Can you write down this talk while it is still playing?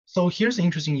So here's an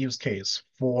interesting use case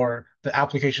for the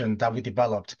application that we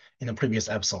developed in the previous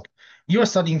episode. You are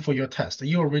studying for your test.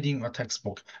 You are reading a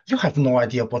textbook. You have no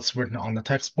idea what's written on the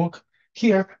textbook.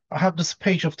 Here, I have this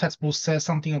page of textbook says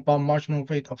something about marginal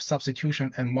rate of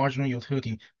substitution and marginal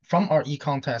utility from our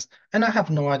econ test, and I have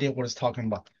no idea what it's talking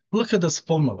about. Look at this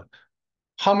formula.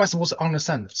 How am I supposed to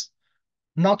understand this?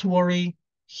 Not to worry,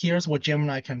 here's what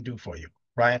Gemini can do for you,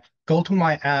 right? Go to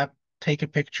my app, take a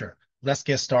picture. Let's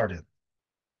get started.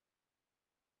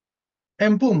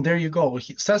 And boom, there you go.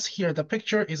 It says here the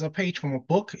picture is a page from a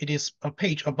book. It is a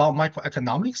page about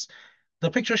microeconomics. The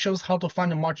picture shows how to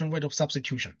find the marginal rate of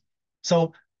substitution.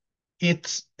 So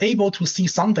it's able to see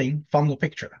something from the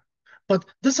picture. But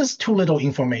this is too little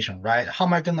information, right? How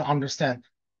am I going to understand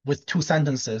with two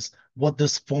sentences what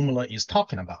this formula is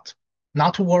talking about?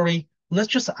 Not to worry, let's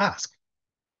just ask.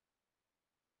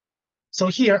 So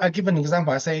here I give an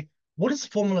example. I say, what is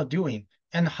formula doing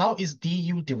and how is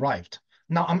du derived?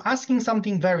 Now I'm asking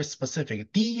something very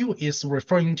specific. Du is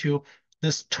referring to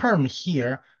this term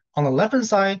here on the left-hand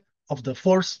side of the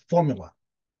first formula.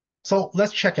 So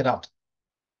let's check it out.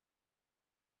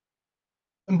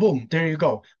 And boom, there you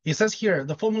go. It says here,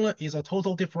 the formula is a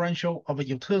total differential of a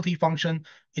utility function.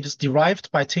 It is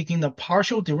derived by taking the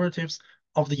partial derivatives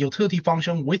of the utility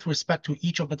function with respect to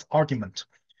each of its argument,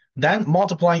 then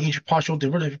multiplying each partial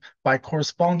derivative by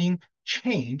corresponding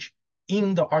change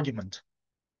in the argument.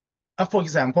 For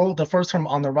example, the first term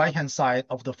on the right-hand side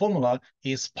of the formula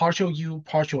is partial u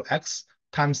partial x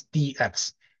times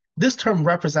dx. This term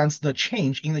represents the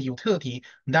change in the utility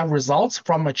that results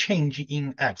from a change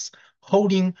in x,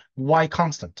 holding y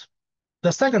constant.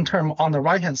 The second term on the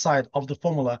right-hand side of the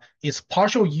formula is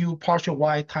partial u partial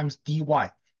y times dy.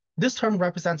 This term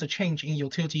represents a change in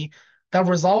utility that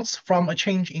results from a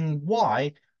change in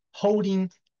y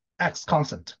holding x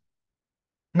constant.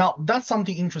 Now, that's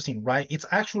something interesting, right? It's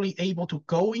actually able to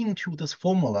go into this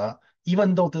formula,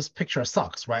 even though this picture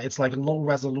sucks, right? It's like low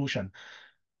resolution.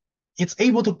 It's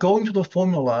able to go into the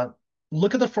formula,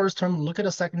 look at the first term, look at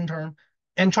the second term,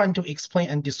 and trying to explain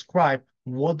and describe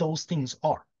what those things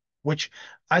are, which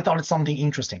I thought is something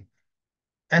interesting.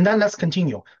 And then let's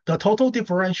continue. The total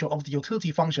differential of the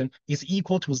utility function is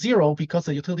equal to 0 because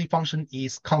the utility function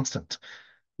is constant.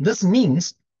 This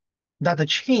means that the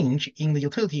change in the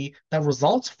utility that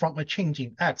results from a change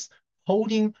in x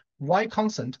holding y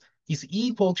constant is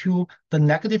equal to the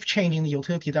negative change in the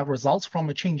utility that results from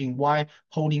a change in y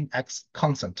holding x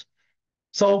constant.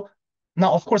 So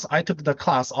now, of course, I took the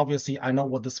class. Obviously, I know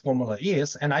what this formula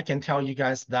is, and I can tell you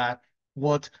guys that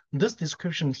what this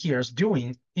description here is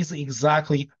doing is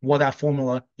exactly what that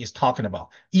formula is talking about,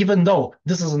 even though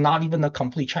this is not even a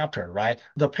complete chapter, right?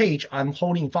 The page I'm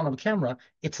holding in front of the camera,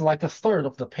 it's like a third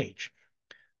of the page.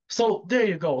 So there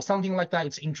you go, something like that.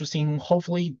 It's interesting.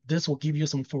 Hopefully this will give you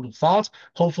some food for thought.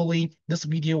 Hopefully this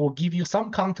video will give you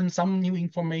some content, some new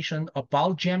information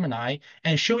about Gemini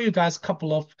and show you guys a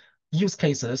couple of use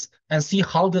cases and see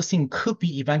how this thing could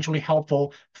be eventually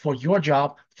helpful for your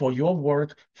job, for your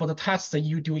work, for the tasks that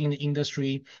you do in the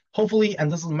industry. Hopefully,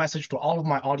 and this is a message to all of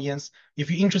my audience,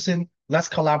 if you're interested, let's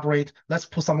collaborate. Let's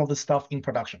put some of this stuff in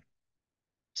production.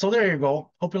 So there you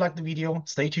go. Hope you liked the video.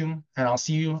 Stay tuned, and I'll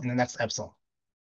see you in the next episode.